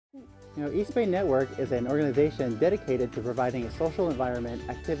East Bay Network is an organization dedicated to providing a social environment,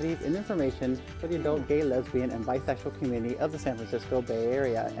 activities, and information for the adult gay, lesbian, and bisexual community of the San Francisco Bay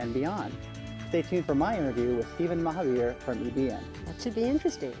Area and beyond. Stay tuned for my interview with Stephen Mahabir from EBN. That should be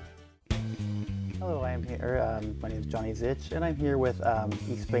interesting. Hello, I'm here. My name is Johnny Zich, and I'm here with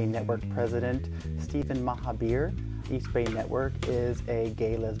East Bay Network President Stephen Mahabir. East Bay Network is a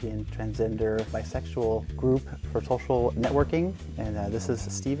gay, lesbian, transgender, bisexual group for social networking, and this is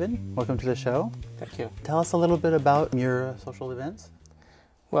Stephen. Welcome to the show. Thank you. Tell us a little bit about your social events.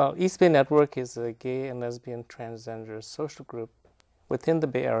 Well, East Bay Network is a gay and lesbian transgender social group within the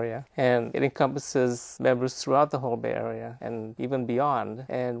Bay Area, and it encompasses members throughout the whole Bay Area and even beyond.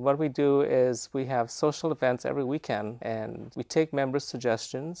 And what we do is we have social events every weekend, and we take members'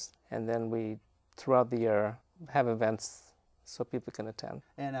 suggestions, and then we, throughout the year, have events so people can attend.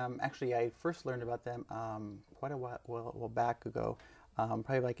 And actually, I first learned about them quite a while back ago.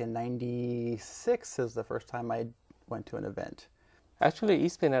 Probably like in '96 is the first time I went to an event. Actually,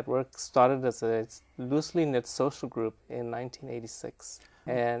 East Bay Network started as a loosely knit social group in 1986.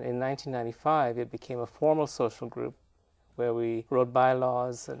 And in 1995, it became a formal social group where we wrote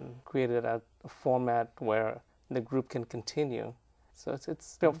bylaws and created a format where the group can continue. So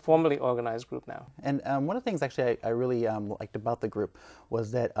it's a formally organized group now. And one of the things actually I really liked about the group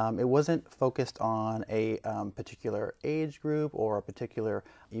was that it wasn't focused on a particular age group or a particular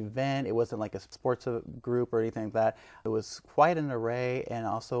event. It wasn't like a sports group or anything like that. It was quite an array, and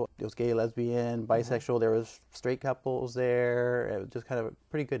also it was gay, lesbian, bisexual. There was straight couples there. It was just kind of a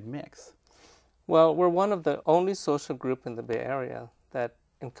pretty good mix. Well, we're one of the only social group in the Bay Area that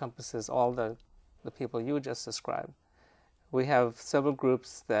encompasses all the people you just described. We have several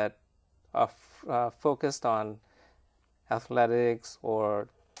groups that are focused on athletics or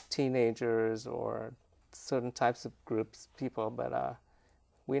teenagers or certain types of groups, people, but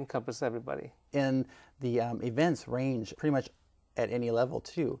we encompass everybody. And the events range pretty much at any level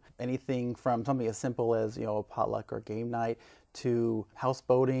too. Anything from something as simple as a potluck or game night to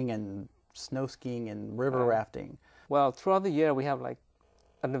houseboating and snow skiing and river rafting. Well, throughout the year we have like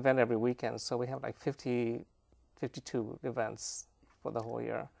an event every weekend, so we have like 52 events for the whole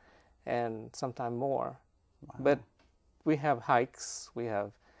year, and sometime more. Wow. But we have hikes, we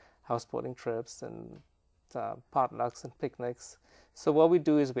have houseboating trips, and potlucks and picnics. So what we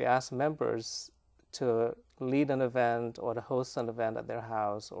do is we ask members to lead an event or to host an event at their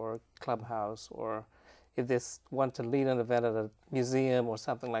house or clubhouse, or if they want to lead an event at a museum or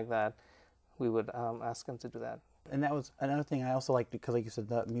something like that, we would ask them to do that. And that was another thing I also liked, because like you said,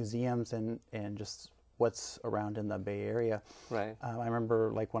 the museums and just what's around in the Bay Area. Right. I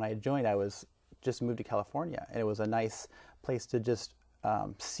remember like when I joined, I was just moved to California, and it was a nice place to just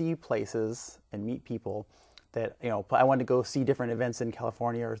see places and meet people that, I wanted to go see different events in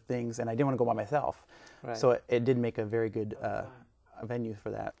California or things, and I didn't want to go by myself. Right. So it did make a very good venue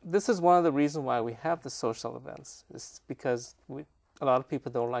for that. This is one of the reasons why we have the social events. It's because a lot of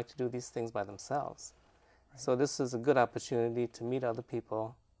people don't like to do these things by themselves. Right. So this is a good opportunity to meet other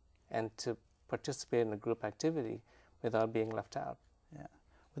people and to participate in a group activity without being left out. Yeah.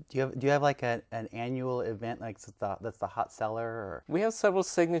 Do you have like an annual event like that's the hot seller? Or? We have several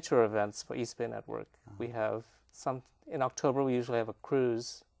signature events for East Bay Network. We have some in October. We usually have a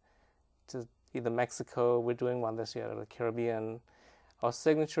cruise to either Mexico. We're doing one this year, or the Caribbean. Our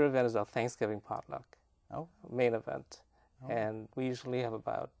signature event is our Thanksgiving potluck. Main event. And we usually have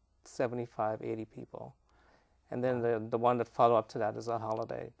about 75, 80 people. And then the one that follow up to that is our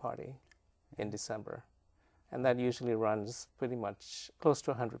holiday party in December. And that usually runs pretty much close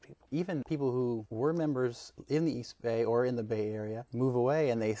to 100 people. Even people who were members in the East Bay or in the Bay Area move away,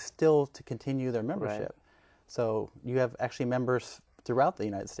 and they still to continue their membership. Right. So you have actually members throughout the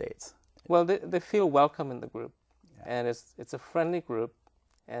United States. Well, they feel welcome in the group. Yeah. And it's a friendly group.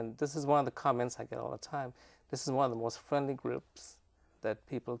 And this is one of the comments I get all the time. This is one of the most friendly groups that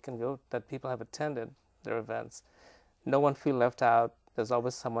people can go, that people have attended their events. No one feels left out. There's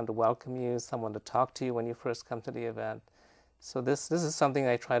always someone to welcome you, someone to talk to you when you first come to the event. So this is something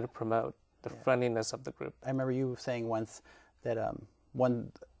I try to promote, the friendliness of the group. I remember you saying once that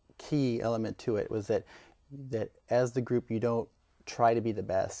one key element to it was that as the group, you don't try to be the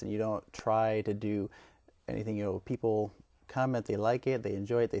best, and you don't try to do anything. People come and they like it, they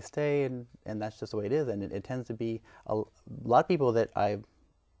enjoy it, they stay, and that's just the way it is. And it tends to be a lot of people that I've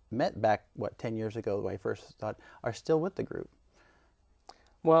met back, 10 years ago when I first started, are still with the group.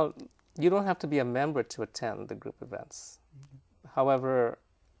 Well, you don't have to be a member to attend the group events. Mm-hmm. However,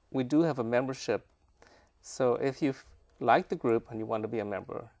 we do have a membership. So if you like the group and you want to be a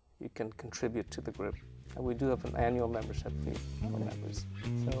member, you can contribute to the group. And we do have an annual membership fee for members.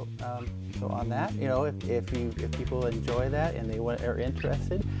 So So on that, if people enjoy that and are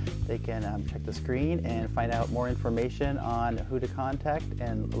interested, they can check the screen and find out more information on who to contact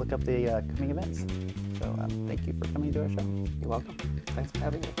and look up the coming events. So thank you for coming to our show. You're welcome. Thanks for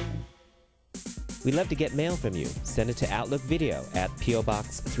having me. We'd love to get mail from you. Send it to Outlook Video at P.O.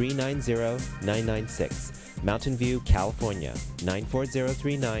 Box 390996, Mountain View, California,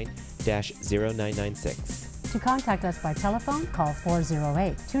 94039-0996. To contact us by telephone, call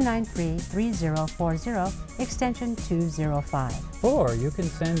 408-293-3040, extension 205. Or you can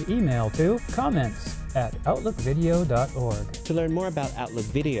send email to comments@outlookvideo.org. To learn more about Outlook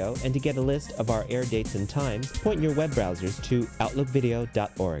Video and to get a list of our air dates and times, point your web browsers to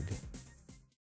outlookvideo.org.